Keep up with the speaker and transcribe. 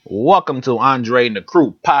Welcome to Andre and the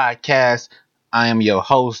Crew podcast. I am your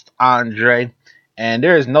host, Andre, and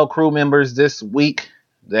there is no crew members this week.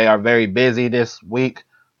 They are very busy this week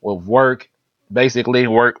with work, basically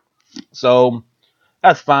work. So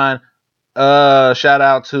that's fine. Shout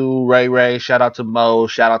out to Ray, shout out to Mo,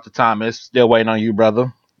 shout out to Thomas. Still waiting on you,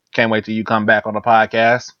 brother. Can't wait till you come back on the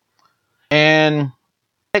podcast. And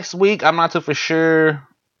next week, I'm not too for sure.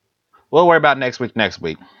 We'll worry about next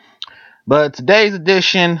week. But today's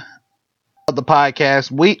edition of the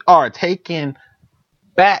podcast, we are taking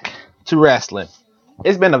back to wrestling.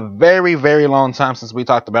 It's been a very, very long time since we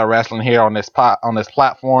talked about wrestling here on this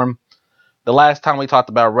platform. The last time we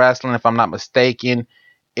talked about wrestling, if I'm not mistaken,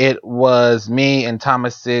 it was me and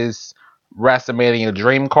Thomas's WrestleMania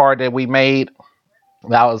Dream card that we made.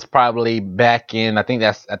 That was probably back in I think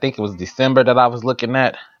it was December that I was looking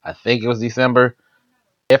at. I think it was December.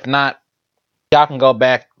 If not, y'all can go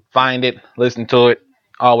back, find it, listen to it.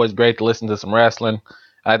 Always great to listen to some wrestling.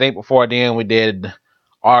 I think before then we did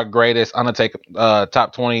our greatest Undertaker,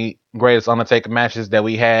 top 20 greatest Undertaker matches that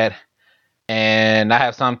we had. And I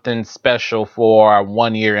have something special for our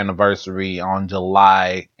 1 year anniversary on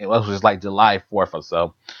July. It was just like July 4th or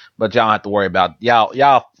so. But y'all don't have to worry about it.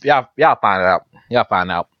 Y'all find out. Y'all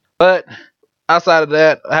find out. But outside of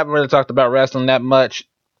that, I haven't really talked about wrestling that much.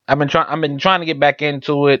 I've been trying to get back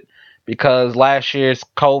into it because last year's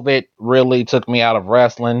COVID really took me out of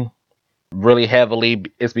wrestling really heavily.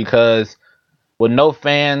 It's because with no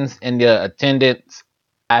fans in the attendance,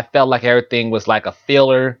 I felt like everything was like a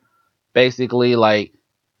filler. Basically, like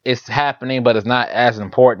it's happening, but it's not as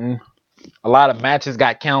important. A lot of matches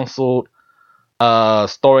got canceled,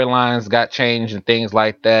 storylines got changed, and things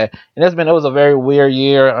like that. And it was a very weird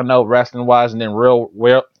year. I know wrestling wise, and then real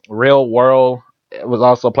world it was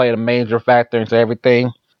also playing a major factor into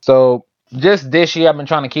everything. So just this year, I've been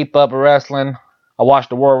trying to keep up with wrestling. I watched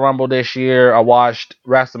the Royal Rumble this year. I watched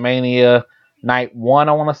WrestleMania Night 1,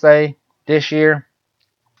 I want to say, this year.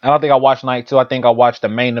 I don't think I watched Night 2. I think I watched the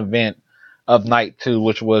main event of Night 2,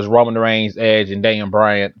 which was Roman Reigns, Edge, and Daniel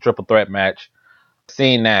Bryan triple threat match.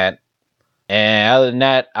 Seen that. And other than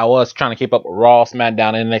that, I was trying to keep up with Raw,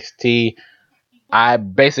 SmackDown, NXT. I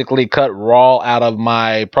basically cut Raw out of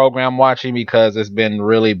my program watching because it's been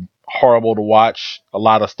really horrible to watch. A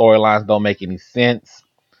lot of storylines don't make any sense.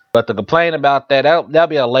 But to complain about that'll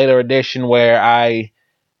be a later edition where I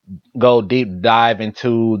go deep dive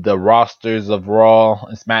into the rosters of Raw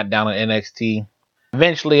and SmackDown and NXT.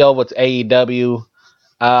 Eventually over to AEW.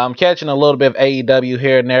 I'm catching a little bit of AEW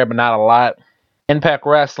here and there, but not a lot. Impact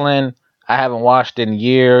Wrestling, I haven't watched in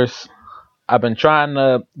years. I've been trying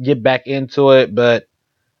to get back into it, but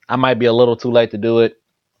I might be a little too late to do it.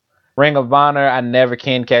 Ring of Honor, I never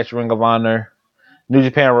can catch Ring of Honor. New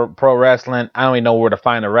Japan Pro Wrestling, I don't even know where to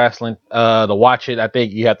find the wrestling. To watch it, I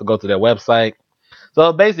think you have to go to their website.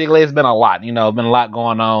 So basically, it's been a lot. Been a lot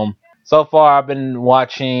going on. So far, I've been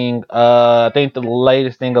watching, I think the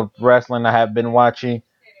latest thing of wrestling I have been watching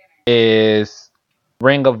is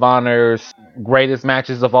Ring of Honor's greatest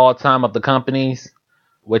matches of all time of the companies,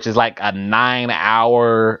 which is like a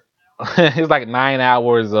 9-hour, it's like 9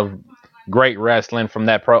 hours of great wrestling from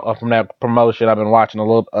that promotion. I've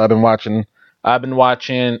been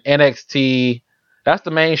watching NXT. That's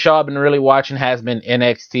the main show I've been really watching, has been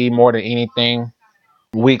NXT more than anything.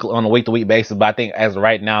 On a week-to-week basis, but I think as of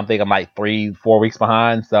right now, I think I'm like 3-4 weeks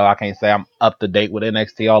behind, so I can't say I'm up to date with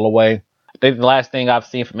NXT all the way. I think the last thing I've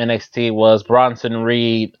seen from NXT was Bronson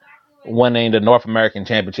Reed winning the North American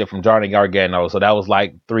Championship from Johnny Gargano, so that was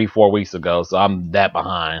like 3-4 weeks ago, so I'm that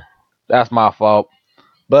behind. That's my fault.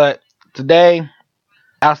 But today,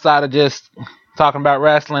 outside of just talking about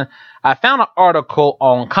wrestling, I found an article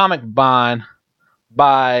on Comic Bond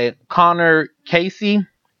by Connor Casey.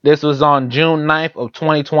 This was on June 9th of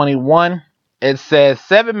 2021. It says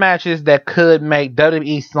 7 matches that could make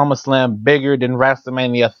WWE SummerSlam bigger than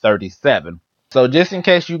WrestleMania 37. So just in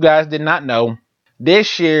case you guys did not know,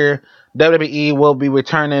 this year WWE will be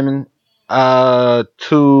returning to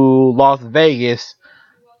Las Vegas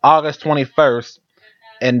August 21st.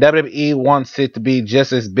 And WWE wants it to be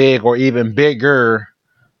just as big or even bigger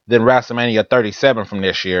than WrestleMania 37 from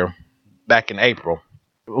this year, back in April,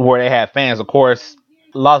 where they had fans. Of course,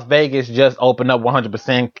 Las Vegas just opened up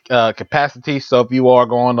 100% capacity. So if you are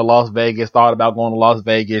going to Las Vegas, thought about going to Las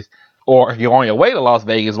Vegas, or if you're on your way to Las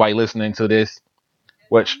Vegas while you're listening to this,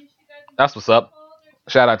 which that's what's up.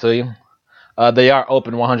 Shout out to you. They are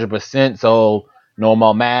open 100%, so no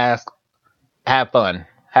more masks. Have fun,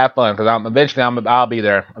 because I'll be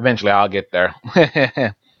there. Eventually, I'll get there.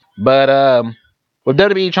 But with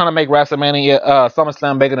WWE trying to make WrestleMania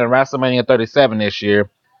SummerSlam bigger than WrestleMania 37 this year,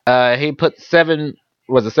 he put 7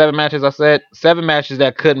 Was it 7 matches? I said 7 matches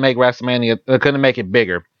that could make WrestleMania, couldn't make it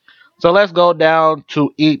bigger. So let's go down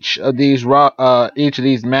to each of these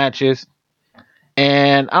matches,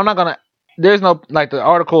 and I'm not gonna. There's no like the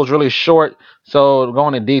article is really short, so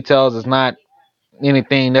going into details is not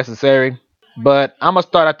anything necessary. But I'm gonna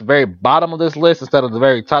start at the very bottom of this list instead of the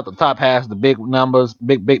very top. The top has the big numbers,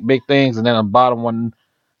 big things, and then the bottom one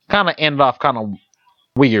kind of ended off kind of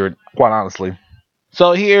weird, quite honestly.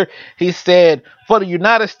 So here he said for the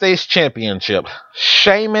United States Championship,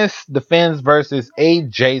 Sheamus defends versus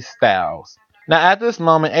AJ Styles. Now at this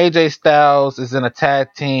moment, AJ Styles is in a tag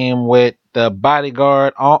team with the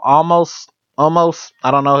Bodyguard, almost.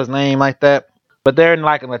 I don't know his name like that, but they're in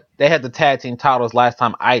like they had the tag team titles last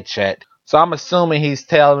time I checked. So I'm assuming he's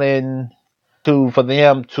telling for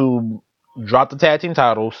them to drop the tag team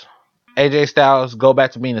titles. AJ Styles go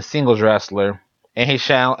back to being a singles wrestler, and he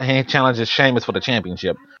challenges Sheamus for the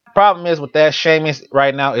championship. Problem is with that, Sheamus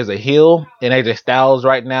right now is a heel, and AJ Styles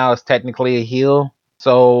right now is technically a heel.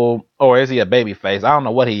 So, or is he a babyface? I don't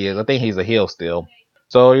know what he is. I think he's a heel still.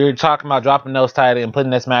 So you're talking about dropping those titles and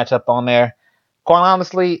putting this matchup on there. Quite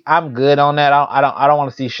honestly, I'm good on that. I don't want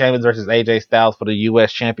to see Sheamus versus AJ Styles for the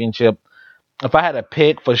U.S. Championship. If I had a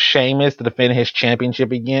pick for Sheamus to defend his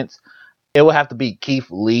championship against, it would have to be Keith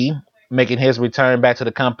Lee making his return back to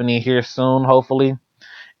the company here soon, hopefully.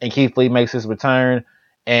 And Keith Lee makes his return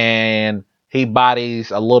and he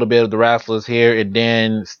bodies a little bit of the wrestlers here and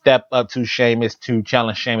then step up to Sheamus to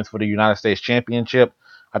challenge Sheamus for the United States Championship.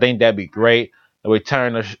 I think that'd be great. The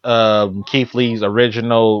return of Keith Lee's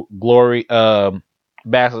original glory,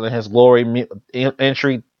 Bastard in his glory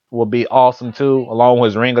entry will be awesome too, along with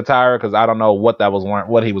his ring attire, because I don't know what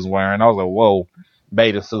he was wearing. I was like, whoa,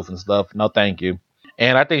 beta suits and stuff. No, thank you.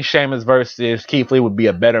 And I think Sheamus versus Keith Lee would be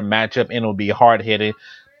a better matchup, and it would be hard hitting.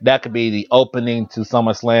 That could be the opening to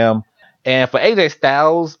SummerSlam. And for AJ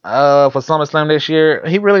Styles, for SummerSlam this year,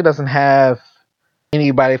 he really doesn't have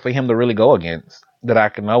anybody for him to really go against that I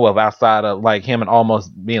can know of outside of like him and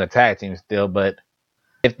almost being a tag team still. But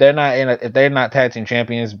if they're not tag team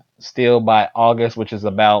champions still by August, which is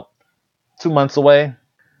about 2 months away,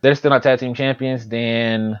 they're still not tag team champions,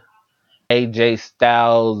 then AJ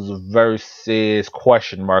Styles versus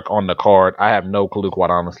question mark on the card. I have no clue,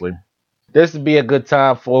 quite honestly. This would be a good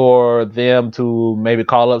time for them to maybe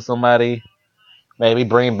call up somebody, maybe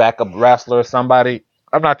bring back a wrestler or somebody.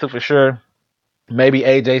 I'm not too for sure. Maybe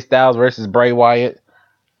AJ Styles versus Bray Wyatt.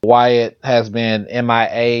 Wyatt has been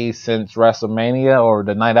MIA since WrestleMania or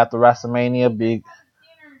the night after WrestleMania,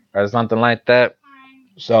 or something like that.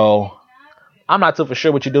 So I'm not too for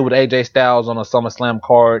sure what you do with AJ Styles on a SummerSlam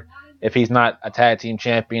card. If he's not a tag team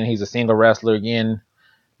champion, he's a single wrestler again.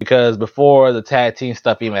 Because before the tag team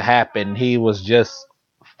stuff even happened, he was just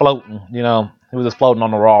floating. He was just floating on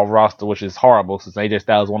the Raw roster, which is horrible since AJ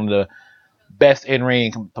Styles is one of the best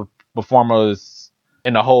in-ring performers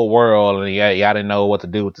in the whole world, and I didn't know what to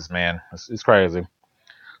do with this man. It's crazy.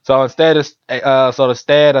 So instead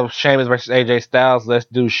of Sheamus versus AJ Styles, let's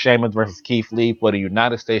do Sheamus versus Keith Lee for the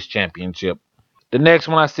United States Championship. The next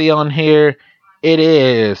one I see on here, it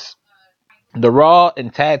is the Raw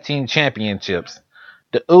and Tag Team Championships.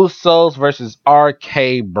 The Usos versus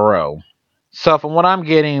RK Bro. So from what I'm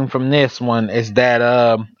getting from this one is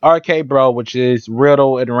that RK Bro, which is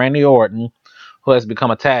Riddle and Randy Orton, who has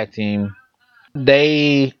become a tag team,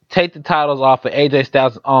 they take the titles off of AJ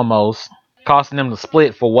Styles almost, costing them to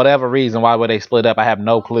split for whatever reason. Why would they split up? I have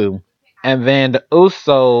no clue. And then the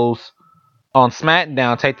Usos on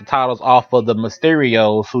SmackDown take the titles off of the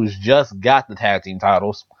Mysterios, who's just got the tag team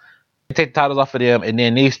titles. They take the titles off of them, and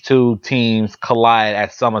then these two teams collide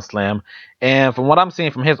at SummerSlam. And from what I'm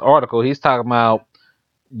seeing from his article, he's talking about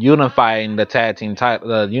unifying the tag team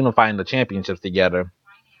unifying the championships together.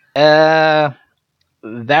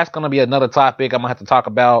 That's going to be another topic I'm going to have to talk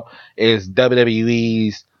about, is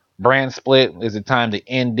WWE's brand split. Is it time to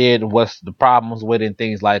end it? What's the problems with it and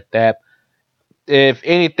things like that? If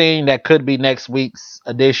anything, that could be next week's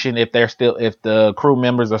edition if the crew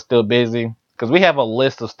members are still busy, because we have a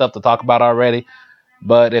list of stuff to talk about already.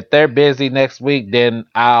 But if they're busy next week, then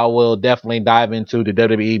I will definitely dive into the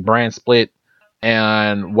WWE brand split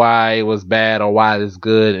and why it was bad or why it's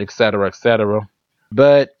good, etc., etc.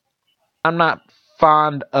 But I'm not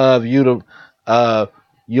fond of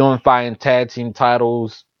unifying tag team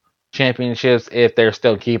titles championships if they're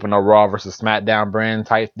still keeping a Raw versus SmackDown brand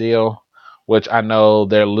type deal, which I know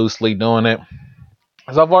they're loosely doing it.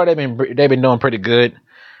 So far, they've been doing pretty good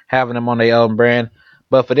having them on their own brand.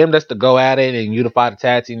 But for them just to go at it and unify the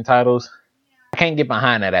tag team titles, I can't get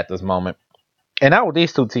behind that at this moment. And not with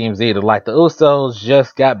these two teams either. Like the Usos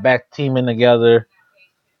just got back teaming together.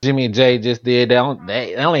 Jimmy and Jay just did.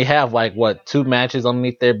 They only have like what 2 matches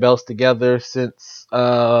underneath their belts together since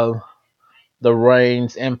the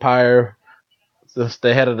Reigns Empire, since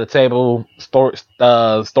the head of the table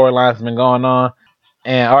storyline's been going on.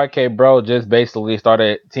 And RK Bro just basically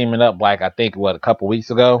started teaming up like I think what a couple weeks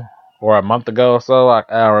ago or a month ago or so. I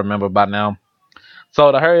don't remember by now.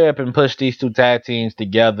 So to hurry up and push these two tag teams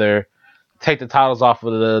together, take the titles off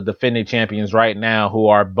of the defending champions right now, who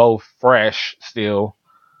are both fresh still.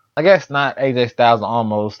 I guess not AJ Styles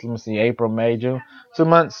almost. Let me see, April, May, June, 2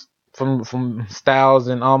 months from Styles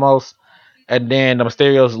and almost, and then the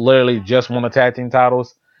Mysterios literally just won the tag team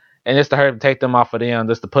titles, and just to hurry up and take them off of them,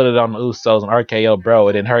 just to put it on the Usos and RKO Bro,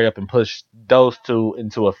 and then hurry up and push those two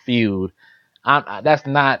into a feud. That's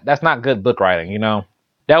not good book writing, you know.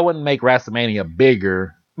 That wouldn't make WrestleMania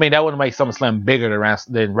bigger. I mean, that wouldn't make SummerSlam bigger than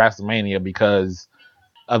WrestleMania because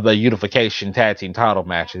of the unification tag team title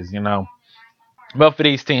matches, you know. Both of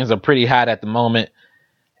these teams are pretty hot at the moment,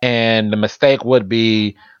 and the mistake would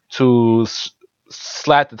be to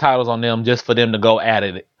slap the titles on them just for them to go at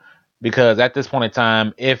it. Because at this point in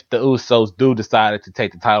time, if the Usos do decide to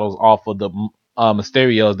take the titles off of the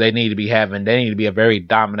Mysterios, they need to be a very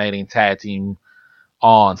dominating tag team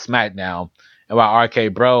on SmackDown. And while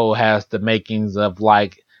RK Bro has the makings of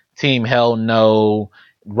like Team Hell No,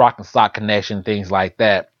 Rock and Sock Connection, things like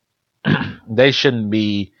that, they shouldn't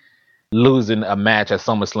be losing a match at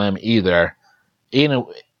SummerSlam either. Either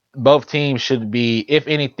both teams should be, if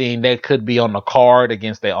anything, they could be on the card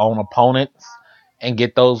against their own opponents and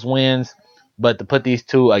get those wins. But to put these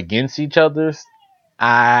two against each other's,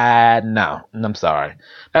 no, I'm sorry,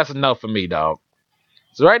 that's a no for me, dog.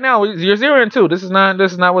 So right now you're 0-2. This is not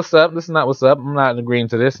what's up. This is not what's up. I'm not agreeing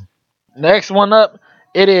to this. Next one up,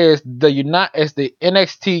 it's the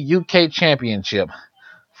NXT UK Championship.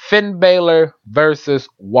 Finn Balor versus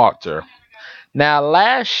Walter. Now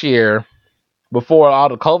last year, before all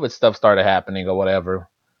the COVID stuff started happening or whatever,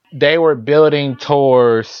 they were building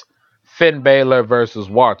towards Finn Balor versus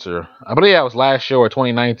Walter. I believe that was last year or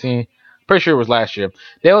 2019. Pretty sure it was last year.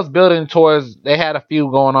 They had a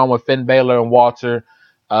few going on with Finn Balor and Walter.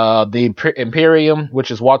 The Imperium, which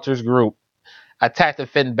is Walter's group, attacked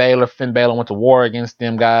Finn Balor. Finn Balor went to war against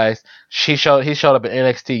them guys. He showed up in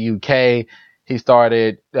NXT UK. He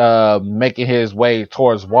started making his way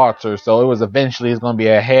towards Walter. So it was going to be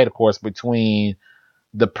a head course between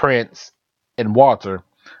the Prince and Walter.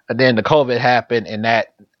 And then the COVID happened, and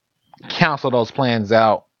that canceled those plans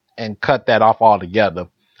out and cut that off altogether.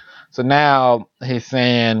 So now he's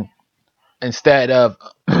saying instead of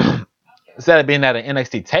being at an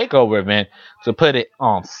NXT Takeover event, to put it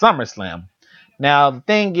on SummerSlam. Now the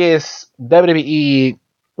thing is, WWE,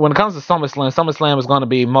 when it comes to SummerSlam is going to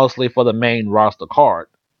be mostly for the main roster card.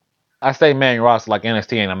 I say main roster like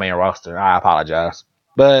NXT ain't a main roster. I apologize,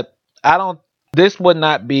 but I don't. This would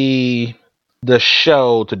not be the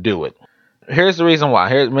show to do it. Here's the reason why.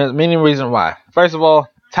 Here's many reasons why. First of all,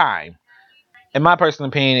 time. In my personal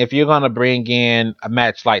opinion, if you're gonna bring in a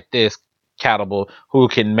match like this caliber, who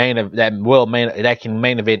can that can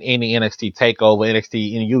main event any NXT takeover,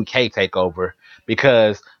 NXT in UK takeover,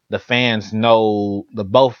 because the fans know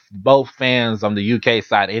both fans on the UK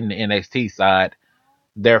side and the NXT side,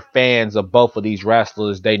 they're fans of both of these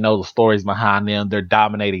wrestlers. They know the stories behind them. They're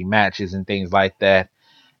dominating matches and things like that.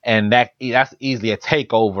 And that's easily a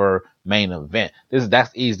takeover main event.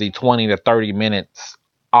 That's easily 20 to 30 minutes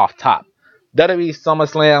off top. WWE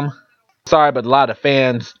SummerSlam, sorry, but a lot of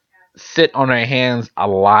fans sit on their hands a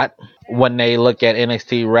lot when they look at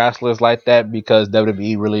NXT wrestlers like that because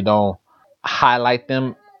WWE really don't highlight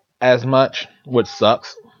them as much, which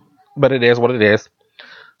sucks. But it is what it is.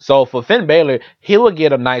 So for Finn Balor, he will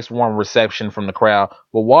get a nice warm reception from the crowd.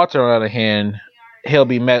 But Walter, on the other hand, he'll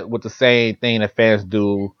be met with the same thing that fans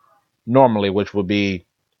do normally, which would be,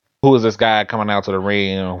 who is this guy coming out to the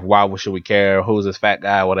ring? Why should we care? Who's this fat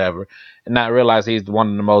guy? Whatever, and not realize he's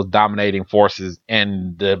one of the most dominating forces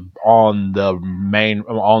on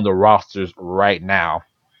the rosters right now.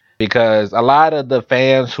 Because a lot of the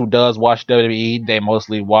fans who does watch WWE, they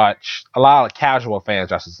mostly watch, a lot of casual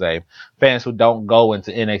fans, I should say, fans who don't go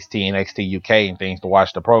into NXT UK and things to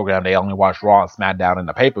watch the program. They only watch Raw and SmackDown and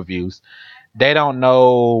the pay-per-views. They don't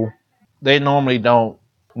know. They normally don't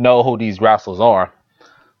know who these wrestlers are.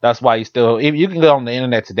 That's why if you can go on the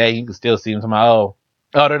internet today, you can still see them.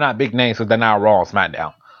 They're not big names because they're not Raw and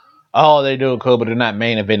SmackDown. Oh, they're doing cool, but they're not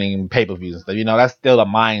main eventing pay-per-views and stuff. You know, that's still a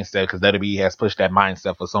mindset because WWE has pushed that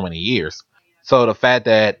mindset for so many years. So the fact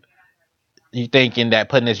that you thinking that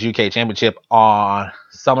putting this UK Championship on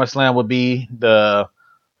SummerSlam would be the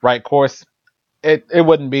right course, it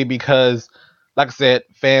wouldn't be, because, like I said,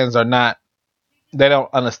 fans are not they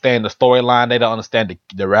don't understand the storyline. They don't understand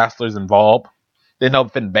the wrestlers involved. They know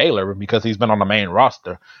Finn Balor because he's been on the main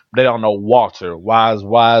roster. They don't know Walter. What's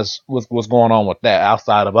going on with that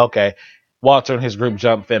outside of, okay, Walter and his group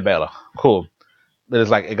jump Finn Balor. Cool. But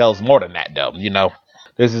it's like it goes more than that though, you know.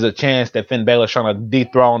 This is a chance that Finn Balor's trying to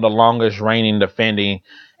dethrone the longest reigning defending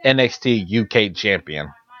NXT UK champion.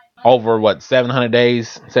 Over what, 700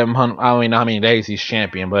 days? 700, I don't even know how many days he's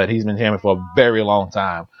champion, but he's been champion for a very long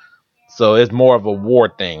time. So it's more of a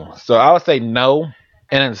war thing. So I would say no.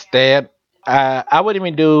 And instead, I wouldn't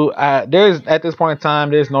even do. There's at this point in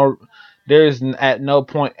time, there's at no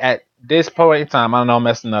point at this point in time. I don't know, I'm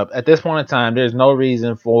messing up. At this point in time, there's no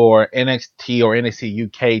reason for NXT or NXT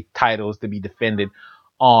UK titles to be defended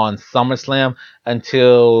on SummerSlam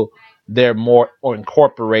until they're more or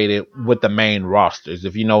incorporated with the main rosters.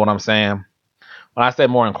 If you know what I'm saying. When I say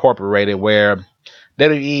more incorporated, where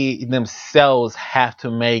WWE themselves have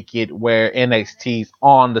to make it where NXT's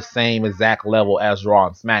on the same exact level as Raw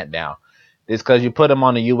and SmackDown. Just because you put them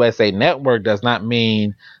on the USA Network does not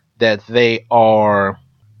mean that they are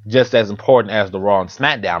just as important as the Raw and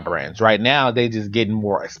SmackDown brands. Right now, they just getting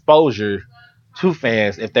more exposure to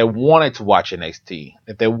fans if they wanted to watch NXT,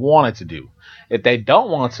 if they wanted to do. If they don't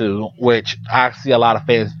want to, which I see a lot of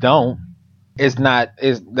fans don't, it's not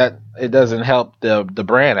is that it doesn't help the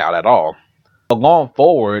brand out at all. But going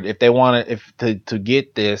forward, if they want to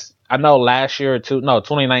get this, I know last year or two, no,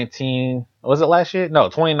 2019, was it last year? No,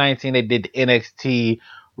 2019 they did the NXT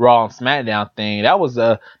Raw and SmackDown thing. That was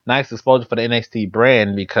a nice exposure for the NXT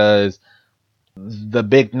brand because the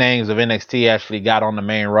big names of NXT actually got on the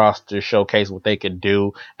main roster, showcase what they could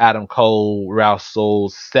do. Adam Cole, Russell,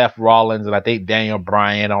 Seth Rollins, and I think Daniel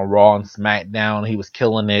Bryan on Raw and SmackDown. He was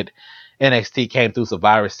killing it. NXT came through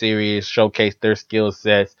Survivor Series, showcased their skill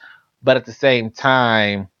sets. But at the same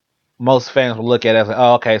time, most fans will look at it as like,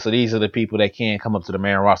 oh, okay, so these are the people that can't come up to the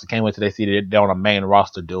main roster. Can't wait till they see that they're on a main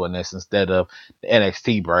roster doing this instead of the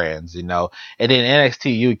NXT brands, you know. And then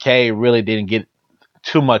NXT UK really didn't get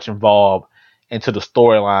too much involved into the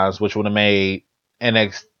storylines, which would have made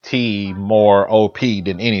NXT more OP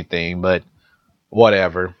than anything, but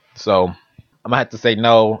whatever. So I'm gonna have to say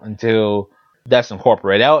no until that's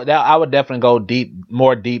incorporated. I would definitely go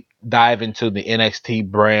more deep dive into the NXT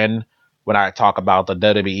brand when I talk about the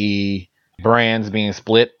WWE brands being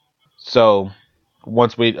split. So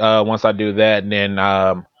once I do that, then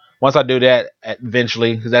once I do that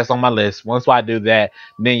eventually, because that's on my list. Once I do that,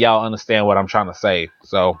 then y'all understand what I'm trying to say.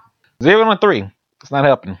 So 0-3, it's not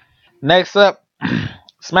helping. Next up,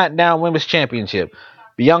 SmackDown Women's Championship,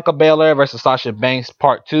 Bianca Belair versus Sasha Banks,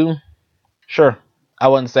 Part 2. Sure, I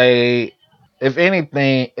wouldn't say. If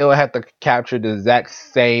anything, it would have to capture the exact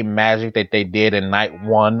same magic that they did in night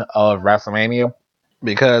one of WrestleMania.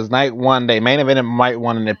 Because night one, they main evented night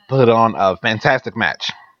one and they put on a fantastic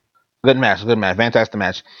match. Good match, fantastic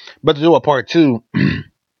match. But to do a part two, you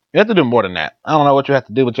have to do more than that. I don't know what you have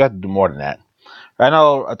to do, but you have to do more than that.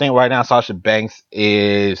 I think right now Sasha Banks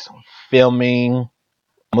is filming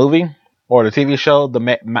a movie or the TV show,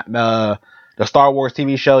 the Star Wars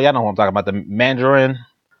TV show. Y'all know what I'm talking about, the Mandarin,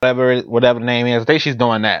 whatever the name is. I think she's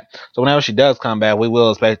doing that. So whenever she does come back, we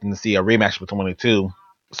will expect to see a rematch between the two.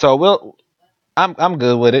 So I'm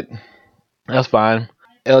good with it. That's fine.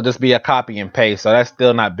 It'll just be a copy and paste, so that's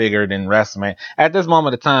still not bigger than WrestleMania. At this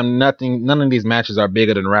moment of time, none of these matches are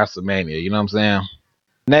bigger than WrestleMania. You know what I'm saying?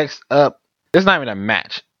 Next up, it's not even a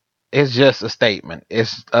match. It's just a statement.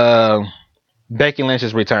 It's Becky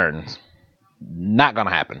Lynch's returns. Not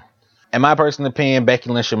gonna happen. In my personal opinion, Becky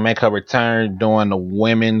Lynch should make her return during the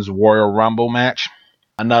Women's Royal Rumble match.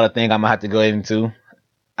 Another thing I'm gonna have to go into.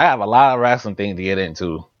 I have a lot of wrestling things to get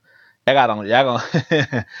into. Y'all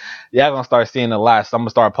gonna start seeing a lot. So I'm gonna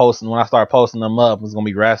start posting. When I start posting them up, it's gonna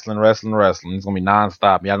be wrestling. It's gonna be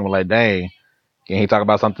nonstop. Y'all gonna be like, dang, can he talk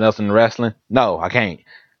about something else in the wrestling? No, I can't.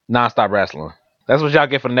 Nonstop wrestling. That's what y'all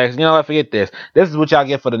get for the next. You know what? Forget this. This is what y'all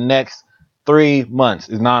get for the next 3 months.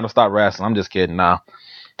 Is nonstop wrestling. I'm just kidding, nah.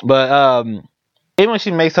 But even when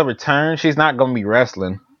she makes her return, she's not gonna be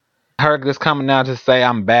wrestling. Her just coming out to say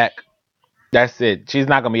I'm back. That's it. She's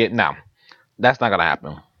not gonna be it. No, that's not gonna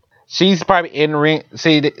happen. She's probably in ring.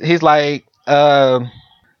 See, he's like,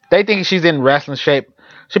 they think she's in wrestling shape.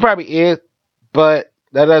 She probably is, but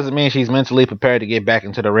that doesn't mean she's mentally prepared to get back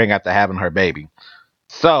into the ring after having her baby.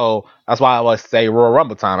 So that's why I always say Royal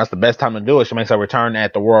Rumble time. That's the best time to do it. She makes her return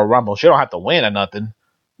at the Royal Rumble. She don't have to win or nothing.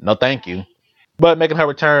 No, thank you. But making her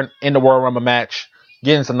return in the Royal Rumble match,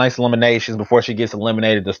 getting some nice eliminations before she gets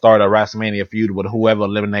eliminated to start a WrestleMania feud with whoever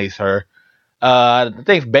eliminates her. I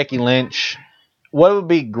think Becky Lynch. What would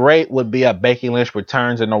be great would be a Becky Lynch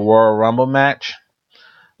returns in the Royal Rumble match.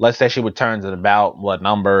 let's say she returns at about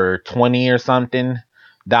number 20 or something,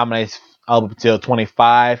 dominates up until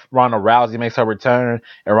 25. Ronda Rousey makes her return,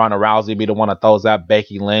 and Ronda Rousey be the one that throws out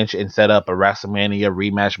Becky Lynch and set up a WrestleMania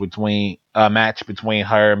rematch between match between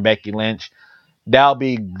her and Becky Lynch. That'll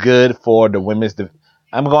be good for the women's.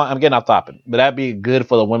 I'm getting off topic, but that'd be good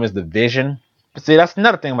for the women's division. But see, that's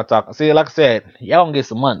another thing I'm talking. See, like I said, y'all gonna get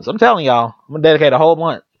some months. I'm telling y'all, I'm gonna dedicate a whole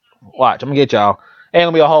month. Watch, I'm gonna get y'all. Ain't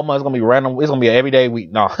gonna be a whole month. It's gonna be random. It's gonna be an everyday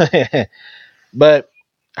week. No, but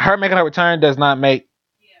her making her return does not make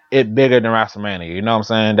it bigger than WrestleMania. You know what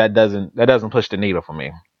I'm saying? That doesn't push the needle for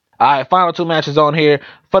me. All right, final two matches on here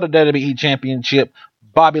for the WWE Championship: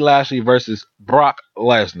 Bobby Lashley versus Brock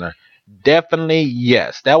Lesnar. Definitely,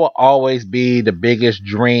 yes, that will always be the biggest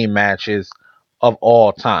dream matches of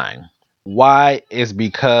all time. Why? Is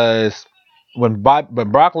because when Brock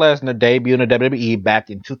Lesnar debuted in the WWE back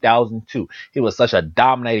in 2002, he was such a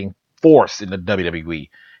dominating force in the WWE.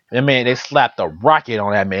 That man, they slapped a rocket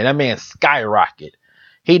on that man. That man skyrocket.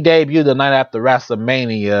 He debuted the night after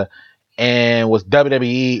WrestleMania and was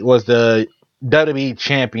the WWE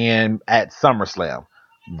champion at SummerSlam.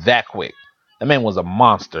 That quick. That man was a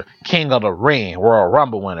monster. King of the Ring, Royal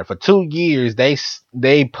Rumble winner. For 2 years,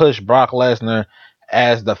 they pushed Brock Lesnar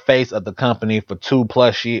as the face of the company for 2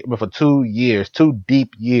 years, 2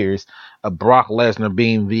 deep years of Brock Lesnar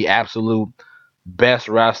being the absolute best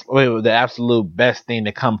wrestler, the absolute best thing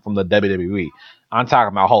to come from the WWE. I'm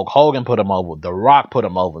talking about Hulk Hogan put him over, The Rock put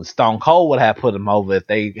him over, and Stone Cold would have put him over if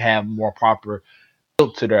they had more proper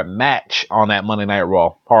built to their match on that Monday Night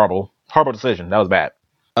Raw. Horrible decision. That was bad.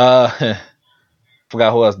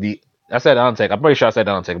 Forgot who else. I said Undertaker. I'm pretty sure I said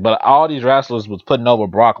Undertaker. But all these wrestlers was putting over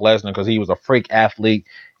Brock Lesnar because he was a freak athlete.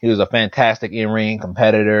 He was a fantastic in-ring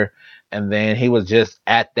competitor. And then he was just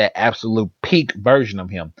at that absolute peak version of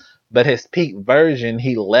him. But his peak version,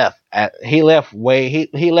 he left at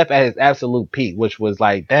his absolute peak, which was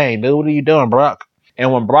like, dang, dude, what are you doing, Brock?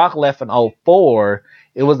 And when Brock left in 2004,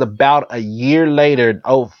 it was about a year later in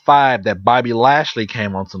 2005 that Bobby Lashley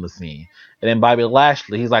came onto the scene. And then Bobby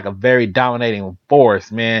Lashley, he's like a very dominating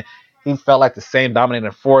force, man. He felt like the same dominating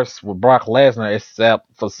force with Brock Lesnar, except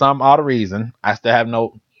for some odd reason, I still have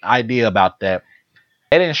no idea about that.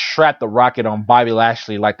 They didn't strap the rocket on Bobby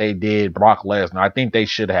Lashley like they did Brock Lesnar. I think they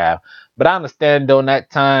should have. But I understand during that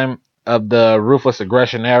time of the Ruthless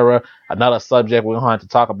Aggression era, another subject we don't have to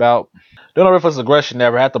talk about. During the Ruthless Aggression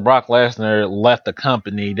era, after Brock Lesnar left the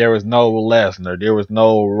company, there was no Lesnar, there was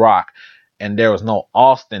no Rock, and there was no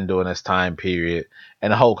Austin during this time period.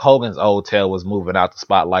 And Hulk Hogan's old tail was moving out the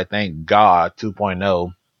spotlight. Thank God,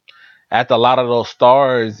 2.0. After a lot of those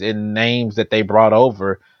stars and names that they brought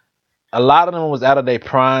over, a lot of them was out of their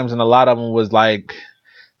primes, and a lot of them was like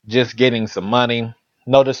just getting some money.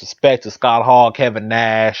 No disrespect to Scott Hall, Kevin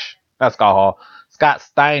Nash, not Scott Hall, Scott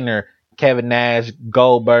Steiner, Kevin Nash,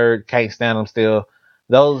 Goldberg, can't stand them still.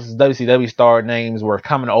 Those WCW star names were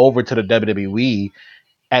coming over to the WWE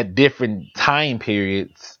at different time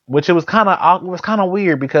periods, which it was kind of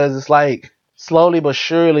weird because it's like slowly but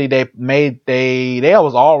surely they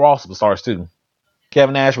was all Raw superstars too.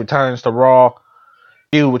 Kevin Nash returns to Raw,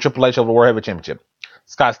 feud with Triple H over the World Heavyweight Championship.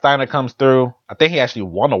 Scott Steiner comes through. I think he actually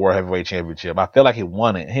won the World Heavyweight Championship. I feel like he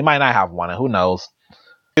won it. He might not have won it. Who knows?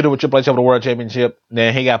 Feud with Triple H over the World Championship.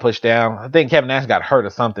 Then he got pushed down. I think Kevin Nash got hurt or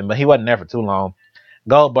something, but he wasn't there for too long.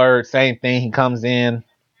 Goldberg, same thing. He comes in.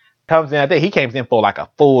 I think he came in for like a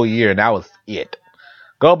full year, and that was it.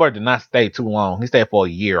 Goldberg did not stay too long. He stayed for a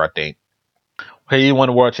year, I think. He won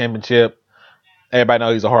the World Championship. Everybody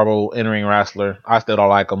knows he's a horrible in-ring wrestler. I still don't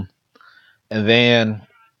like him. And then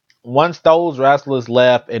once those wrestlers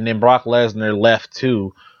left, and then Brock Lesnar left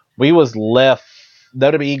too, we was left.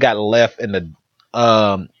 WWE got left in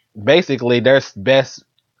the basically their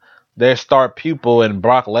star pupil, and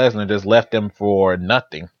Brock Lesnar just left them for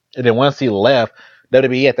nothing. And then once he left,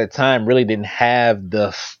 WWE at that time really didn't have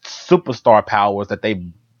the superstar powers that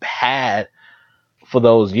they had for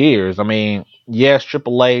those years. I mean, yes,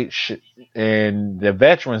 Triple H and the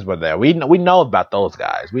veterans were there. We know about those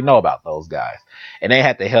guys. And they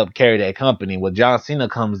had to help carry that company. When John Cena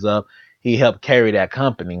comes up, he helped carry that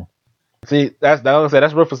company. See, that's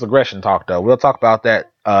Ruthless Aggression talk, though. We'll talk about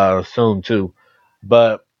that soon too.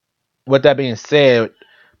 But with that being said,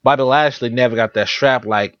 Bobby Lashley never got that strap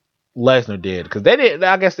like Lesnar did, because they did.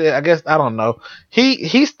 I guess I don't know.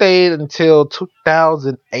 He stayed until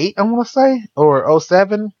 2008, I want to say, or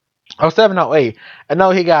 07, 08. I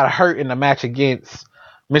know he got hurt in the match against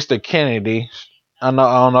Mr. Kennedy. I don't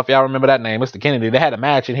know if y'all remember that name, Mr. Kennedy. They had a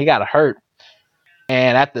match and he got hurt,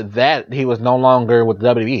 and after that he was no longer with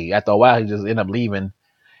WWE. After a while, he just ended up leaving,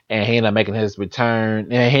 and he ended up making his return,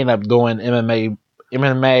 and he ended up doing MMA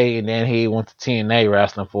MMA, and then he went to TNA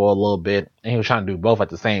wrestling for a little bit, and he was trying to do both at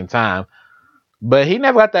the same time. But he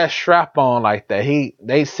never got that strap on like that.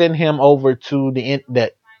 They sent him over to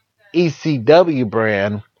the ECW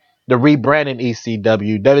brand, the rebranded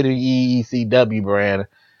ECW, WWE ECW brand,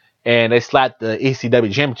 and they slapped the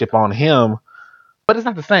ECW championship on him. But it's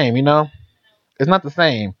not the same, you know? It's not the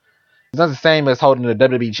same. It's not the same as holding the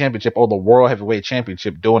WWE championship or the World Heavyweight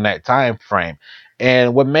Championship during that time frame.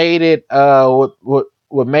 And what made it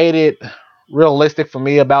what made it realistic for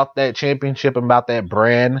me about that championship and about that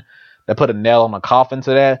brand that put a nail on the coffin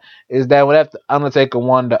to that is that when Undertaker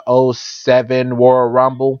won the '07 Royal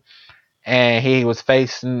Rumble, and he was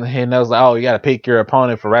facing, and I was like, oh, you got to pick your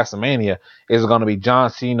opponent for WrestleMania. Is it going to be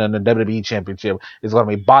John Cena in the WWE Championship? Is it going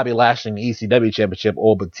to be Bobby Lashley in the ECW Championship,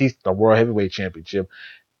 or Batista the World Heavyweight Championship?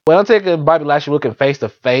 When I'm taking Bobby Lashley looking face to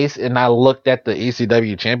face, and I looked at the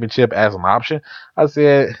ECW Championship as an option, I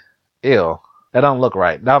said, ew, that don't look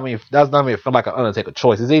right. That's not even feel like an Undertaker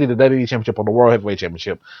choice. It's either the WWE Championship or the World Heavyweight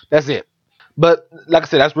Championship. That's it. But like I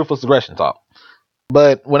said, that's ruthless aggression talk.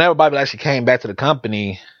 But whenever Bobby Lashley came back to the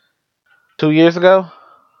company 2 years ago,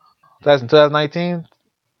 2019,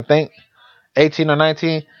 I think, 18 or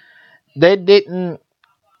 19, they didn't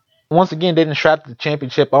strap the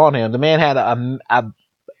championship on him. The man had a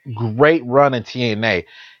great run in TNA.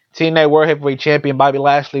 TNA World Heavyweight Champion Bobby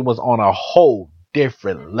Lashley was on a whole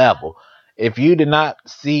different level. If you did not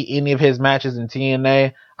see any of his matches in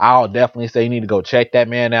TNA, I'll definitely say you need to go check that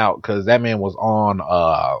man out, because that man was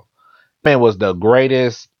the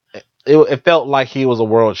greatest. It felt like he was a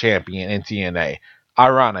world champion in TNA.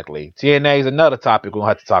 Ironically, TNA is another topic we'll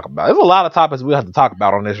have to talk about. There's a lot of topics we'll have to talk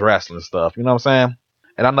about on this wrestling stuff. You know what I'm saying?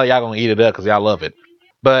 And I know y'all gonna eat it up because y'all love it.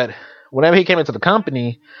 But whenever he came into the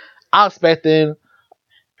company, I was expecting,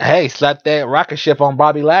 hey, slap that rocket ship on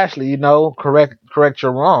Bobby Lashley. You know, correct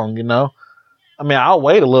your wrong. You know, I mean, I'll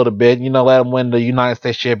wait a little bit. You know, let him win the United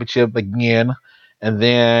States Championship again. And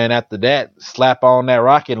then after that, slap on that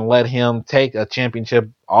rocket and let him take a championship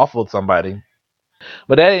off of somebody.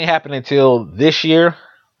 But that didn't happen until this year,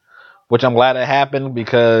 which I'm glad it happened,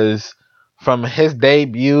 because from his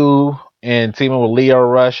debut and teaming with Leo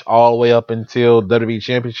Rush all the way up until WWE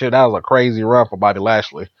Championship, that was a crazy run for Bobby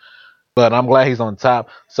Lashley. But I'm glad he's on top.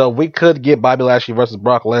 So if we could get Bobby Lashley versus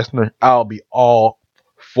Brock Lesnar, I'll be all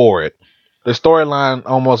for it. The storyline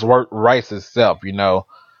almost writes itself, you know.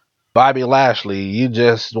 Bobby Lashley, you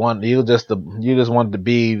just wanted to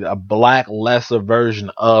be a black lesser version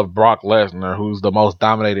of Brock Lesnar, who's the most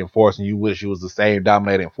dominating force, and you wish you was the same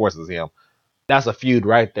dominating force as him. That's a feud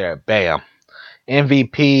right there. Bam.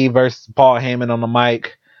 MVP versus Paul Heyman on the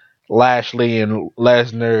mic. Lashley and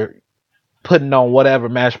Lesnar putting on whatever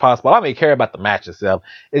match possible. I don't even care about the match itself.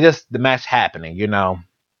 It's just the match happening, you know.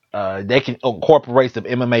 They can incorporate some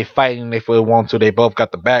MMA fighting if they want to. They both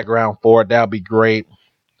got the background for it. That'll be great.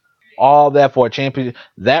 All that for a championship.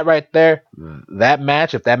 That right there, that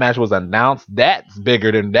match, if that match was announced, that's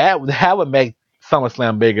bigger than that. That would make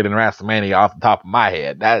SummerSlam bigger than WrestleMania off the top of my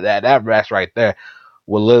head. That match right there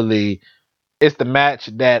will literally, it's the match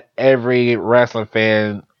that every wrestling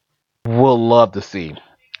fan will love to see.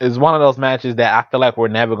 It's one of those matches that I feel like we're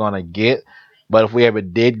never gonna get, but if we ever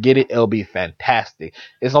did get it, it'll be fantastic.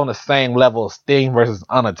 It's on the same level of Sting versus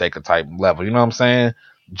Undertaker type level. You know what I'm saying?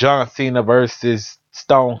 John Cena versus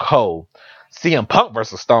Stone Cold. CM Punk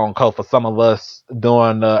versus Stone Cold for some of us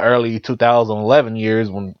during the early 2011 years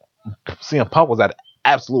when CM Punk was at the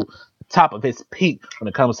absolute top of his peak when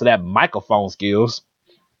it comes to that microphone skills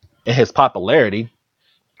and his popularity.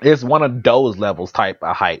 It's one of those levels type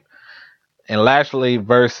of hype. And Lashley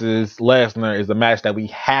versus Lesnar is a match that we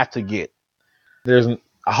have to get.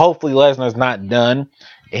 Hopefully Lesnar's not done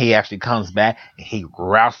and he actually comes back and he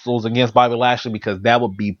wrestles against Bobby Lashley, because that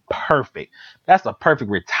would be perfect. That's a perfect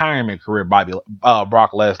retirement career, Brock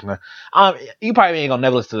Lesnar. You probably ain't gonna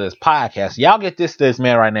never listen to this podcast. Y'all get to this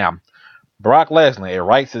man right now. Brock Lesnar, it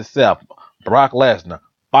writes itself. Brock Lesnar,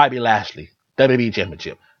 Bobby Lashley, WWE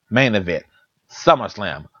Championship, main event,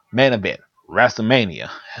 SummerSlam, main event, WrestleMania.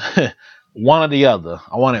 One or the other.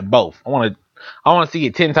 I want it both. I want to see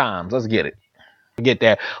it 10 times. Let's get it. Get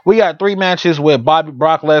that. We got 3 matches with Brock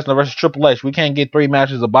Lesnar versus Triple H. We can't get 3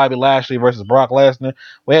 matches of Bobby Lashley versus Brock Lesnar.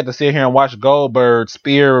 We had to sit here and watch Goldberg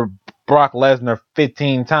spear Brock Lesnar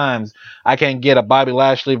 15 times. I can't get a Bobby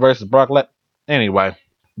Lashley versus Brock Lesnar. Anyway.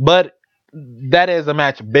 But that is a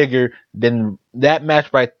match bigger than that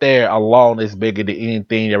match right there alone is bigger than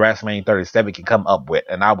anything that WrestleMania 37 can come up with.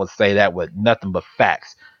 And I would say that with nothing but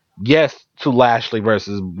facts. Yes to Lashley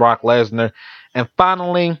versus Brock Lesnar. And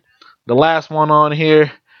finally, the last one on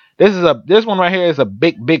here. This one right here is a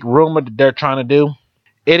big rumor that they're trying to do.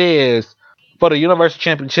 It is for the Universal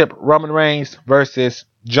Championship, Roman Reigns versus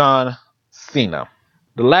John Cena.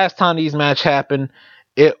 The last time these matches happened,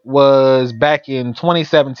 it was back in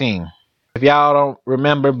 2017. If y'all don't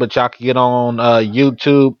remember, but y'all can get on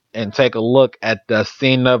YouTube and take a look at the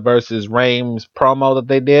Cena versus Reigns promo that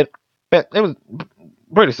they did. It was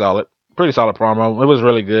pretty solid. Pretty solid promo. It was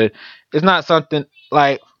really good. It's not something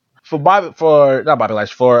like for Roman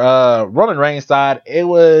Reigns side, it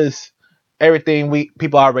was everything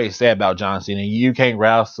people already said about John Cena. You can't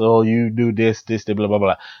wrestle, you do this, blah blah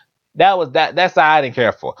blah. That's side I didn't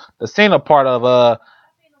care for. The Cena part of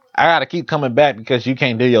I gotta keep coming back because you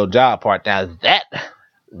can't do your job part. Now that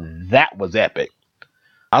was epic.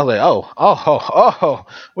 I was like,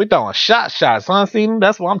 we throwing shots, huh, Cena?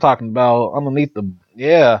 That's what I'm talking about. Underneath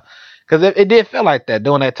because it did feel like that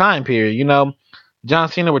during that time period. You know, John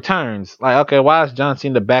Cena returns. Like, okay, why is John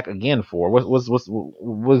Cena back again for?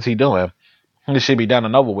 What is he doing? This should be done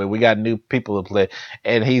and over with. We got new people to play,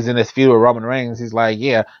 and he's in this feud with Roman Reigns. He's like,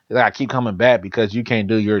 I keep coming back because you can't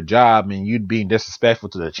do your job and you being disrespectful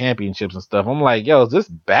to the championships and stuff. I'm like, yo, is this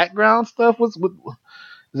background stuff? Is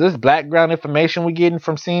this background information we getting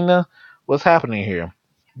from Cena? What's happening here?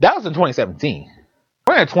 That was in 2017.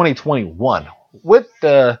 We're in 2021 with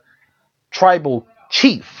the tribal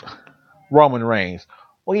chief Roman Reigns.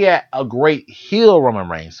 We had a great heel Roman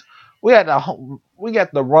Reigns. We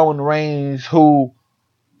got the Roman Reigns who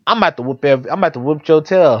I'm about to whoop your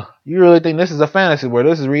tail. You really think this is a fantasy world?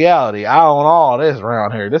 This is reality. I own all this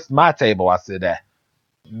around here. This is my table. I said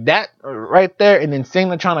that right there, and then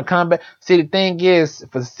Cena trying to come back. See, the thing is,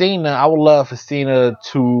 for Cena, I would love for Cena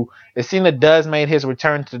to, if Cena does make his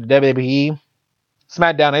return to the WWE,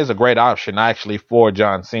 SmackDown is a great option actually for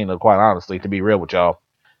John Cena. Quite honestly, to be real with y'all,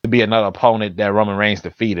 to be another opponent that Roman Reigns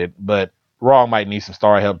defeated, but Raw might need some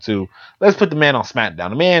star help too. Let's put the man on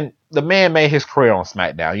SmackDown. The man made his career on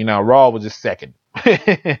SmackDown. You know, Raw was just second.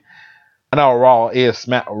 I know Raw is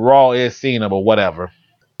Cena, but whatever.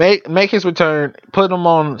 Make his return. Put him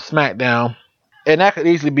on SmackDown, and that could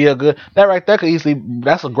easily be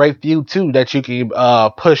that's a great feud too that you can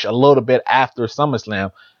push a little bit after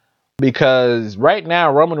SummerSlam. Because right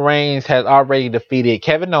now Roman Reigns has already defeated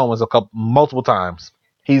Kevin Owens multiple times.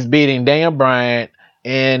 He's beating Daniel Bryan.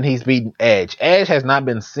 And he's beaten Edge. Edge has not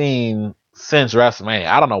been seen since WrestleMania.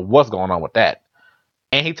 I don't know what's going on with that.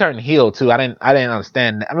 And he turned heel too. I didn't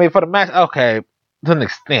understand that. I mean, for the match, okay, to an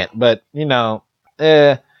extent, but you know,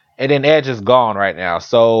 and then Edge is gone right now.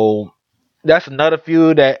 So that's another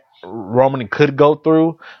feud that Roman could go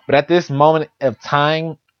through. But at this moment of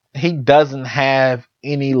time, he doesn't have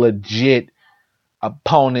any legit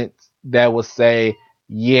opponents that would say,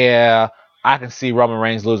 yeah, I can see Roman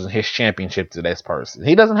Reigns losing his championship to this person.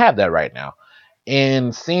 He doesn't have that right now.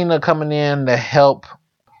 And Cena coming in to help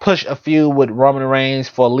push a feud with Roman Reigns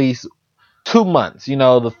for at least 2 months. You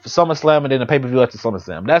know, the SummerSlam and then the pay-per-view after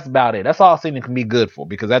SummerSlam. That's about it. That's all Cena can be good for.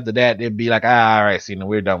 Because after that, it'd be like, all right, Cena,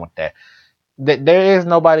 we're done with that. There is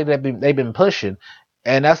nobody they've been pushing.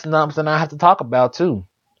 And that's something I have to talk about too.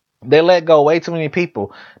 They let go way too many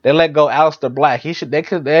people. They let go Aleister Black.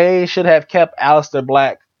 They should have kept Aleister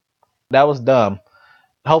Black. That was dumb.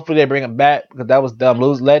 Hopefully they bring him back because that was dumb.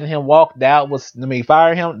 Letting him walk,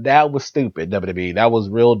 firing him, that was stupid. WWE, that was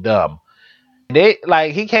real dumb.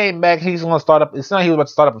 He came back. He's gonna start up. It's not he was about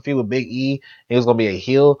to start up a feud with Big E. He was gonna be a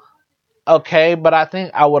heel. Okay, but I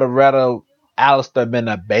think I would have rather Aleister been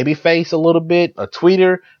a babyface a little bit, a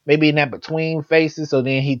tweeter, maybe in that between faces, so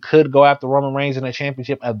then he could go after Roman Reigns in the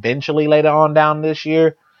championship eventually later on down this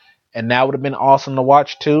year, and that would have been awesome to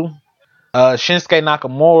watch too. Shinsuke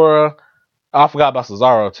Nakamura, I forgot about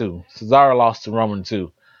Cesaro too. Cesaro lost to Roman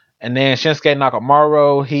too, and then Shinsuke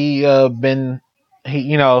Nakamura,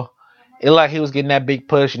 it like he was getting that big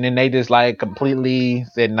push, and then they just like completely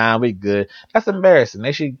said, "Nah, we good." That's embarrassing.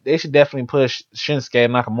 They should definitely push Shinsuke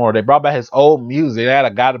Nakamura. They brought back his old music. They had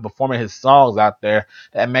a guy to performing his songs out there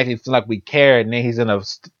that makes it feel like we care, and then he's in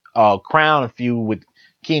a crown feud with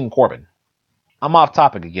King Corbin. I'm off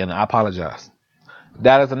topic again. I apologize.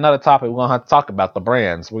 That is another topic we're gonna have to talk about, the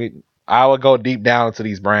brands. I would go deep down into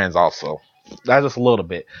these brands also. That's just a little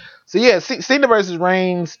bit. So yeah, Cena versus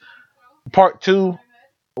Reigns, part 2.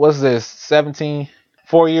 What's this? 17,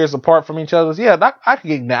 4 years apart from each other. Yeah, I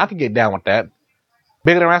could get down with that.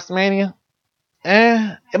 Bigger than WrestleMania.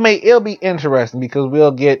 It'll be interesting because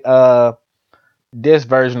we'll get this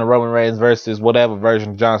version of Roman Reigns versus whatever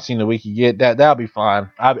version of John Cena we can get. That'll be fine.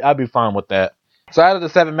 I'll be fine with that. So out of the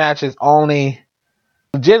 7 matches,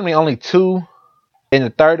 legitimately only 2. And the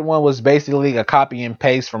third one was basically a copy and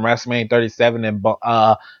paste from WrestleMania 37 and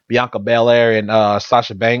Bianca Belair and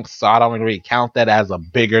Sasha Banks. So I don't really count that as a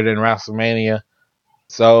bigger than WrestleMania.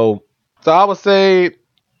 So So I would say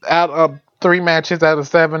out of 3 matches out of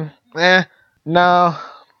 7, no.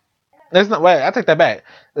 It's not. Wait, I take that back.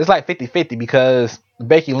 It's like 50-50 because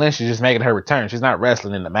Becky Lynch is just making her return. She's not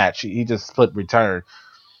wrestling in the match. He just flipped return.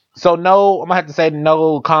 So no, I'm gonna have to say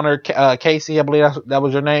no. Connor Casey, I believe that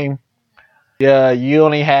was your name. Yeah, you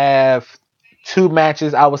only have 2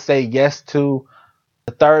 matches. I would say yes to.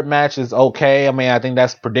 The third match is okay. I mean, I think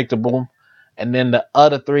that's predictable. And then the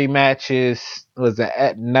other 3 matches was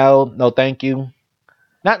no, thank you.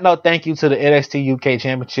 Not no, thank you to the NXT UK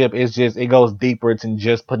Championship. It's just it goes deeper than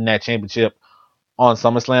just putting that championship on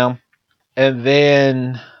SummerSlam. And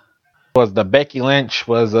then was the Becky Lynch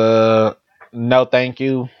was a no, thank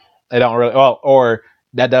you. They don't really, or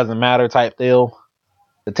that doesn't matter type deal.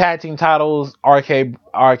 The tag team titles, RK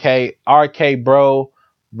Bro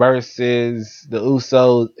versus the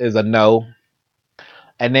Usos is a no.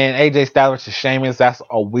 And then AJ Styles to Sheamus, that's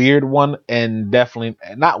a weird one, and definitely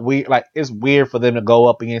not weird. Like it's weird for them to go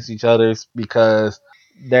up against each other because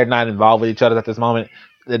they're not involved with each other at this moment.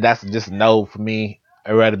 That's just a no for me.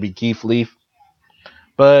 I'd rather be Keith Lee.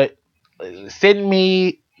 But send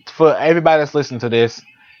me for everybody that's listening to this.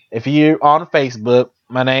 If you're on Facebook,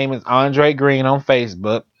 my name is Andre Green on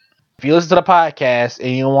Facebook. If you listen to the podcast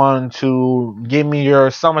and you want to give me your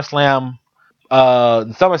SummerSlam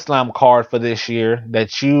card for this year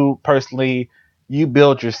that you personally you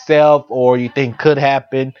built yourself or you think could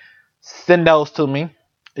happen, send those to me.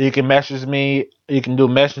 You can message me, you can do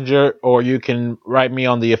Messenger, or you can write me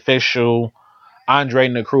on the official Andre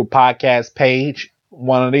and the Crew podcast page.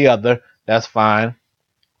 One or the other, that's fine.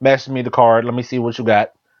 Message me the card. Let me see what you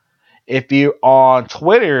got. If you're on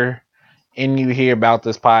Twitter and you hear about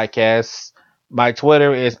this podcast, my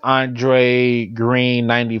Twitter is Andre Green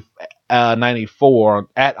 94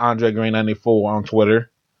 at Andre Green 94 on Twitter.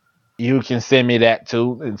 You can send me that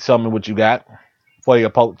too and tell me what you got for your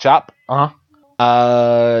poke chop.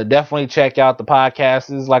 Definitely check out the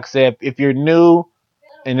podcasts. Like I said, if you're new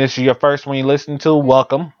and this is your first one you listen to,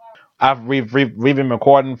 welcome. We've been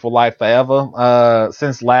recording for like forever.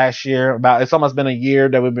 Since last year, it's almost been a year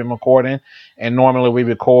that we've been recording, and normally we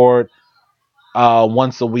record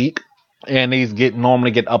once a week, and these normally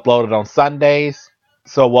get uploaded on Sundays.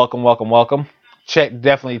 So welcome.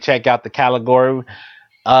 Definitely check out the category.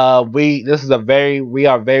 We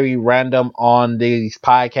are very random on these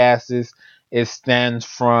podcasts. It stands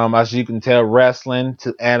from, as you can tell, wrestling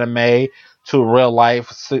to anime to real life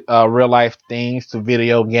things to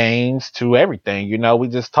video games to everything. You know, we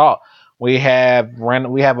just talk. We have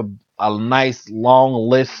a nice long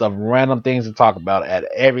list of random things to talk about at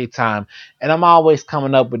every time, and I'm always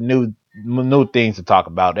coming up with new things to talk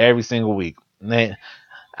about every single week. Man,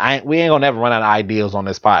 we ain't gonna never run out of ideas on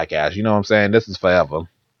this podcast. You know what I'm saying? This is forever.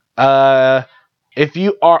 Uh, if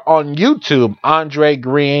you are on YouTube, Andre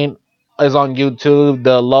Green is on YouTube.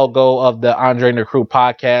 The logo of the Andre and the Crew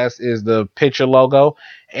podcast is the picture logo,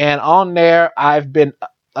 and on there I've been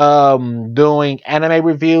doing anime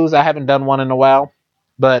reviews. I haven't done one in a while,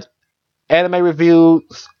 but anime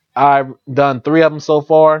reviews I've done 3 of them so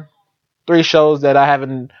far. 3 shows that I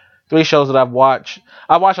haven't. 3 shows that I've watched.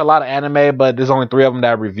 I watch a lot of anime, but there's only 3 of them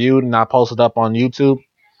that I reviewed and I posted up on YouTube.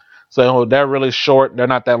 So they're really short. They're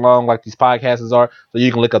not that long like these podcasts are. So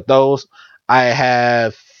you can look up those. I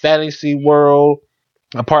have Fantasy World,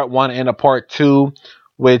 a part 1 and a part 2,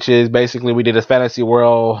 which is basically we did a Fantasy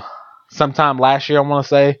World sometime last year, I want to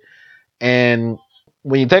say. And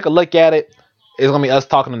when you take a look at it, it's gonna be us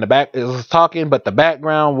talking in the back. It's us talking, but the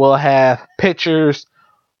background will have pictures,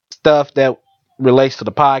 stuff that relates to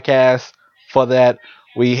the podcast. For that,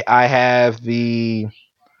 I have the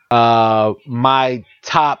my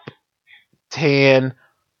top 10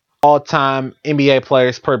 all-time NBA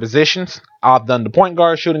players per positions. I've done the point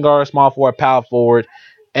guard, shooting guard, small forward, power forward,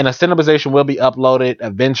 and a center position will be uploaded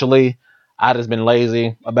eventually. I just been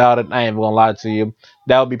lazy about it. I ain't gonna lie to you.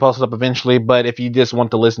 That will be posted up eventually. But if you just want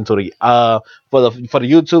to listen to the for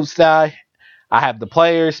the YouTube style, I have the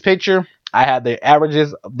players picture. I have their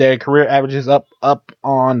averages, their career averages up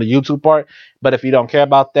on the YouTube part. But if you don't care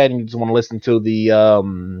about that and you just want to listen to the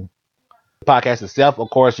podcast itself, of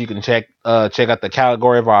course, you can check out the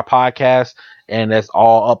category of our podcast, and that's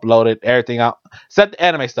all uploaded. Everything out except the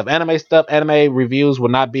anime stuff. Anime reviews will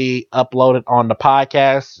not be uploaded on the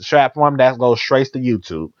podcast platform. That goes straight to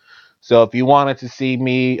YouTube. So if you wanted to see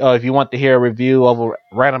me, or if you want to hear a review of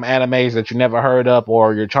random animes that you never heard of,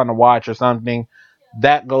 or you're trying to watch or something,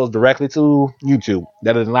 that goes directly to YouTube.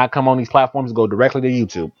 That does not come on these platforms. Go directly to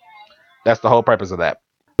YouTube. That's the whole purpose of that.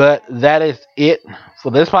 But that is it for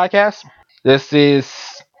this podcast. This is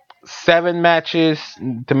 7 matches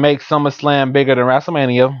to make SummerSlam bigger than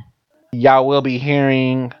WrestleMania. Y'all will be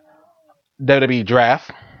hearing WWE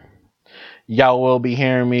Draft. Y'all will be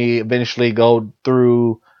hearing me eventually go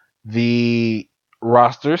through the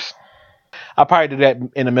rosters. I'll probably do that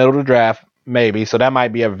in the middle of the draft, maybe. So that might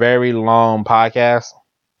be a very long podcast.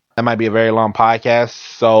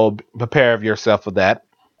 So prepare yourself for that.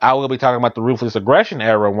 I will be talking about the Ruthless Aggression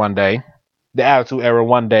era one day, the Attitude era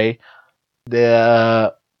one day,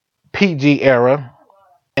 the PG era,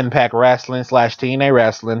 Impact Wrestling / TNA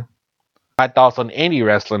Wrestling, my thoughts on indie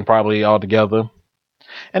wrestling probably altogether,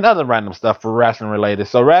 and other random stuff for wrestling related.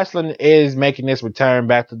 So wrestling is making this return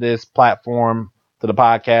back to this platform, to the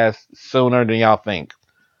podcast, sooner than y'all think.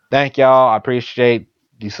 Thank y'all. I appreciate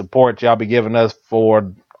the support y'all be giving us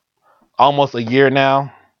for almost a year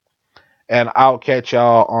now. And I'll catch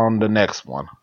y'all on the next one.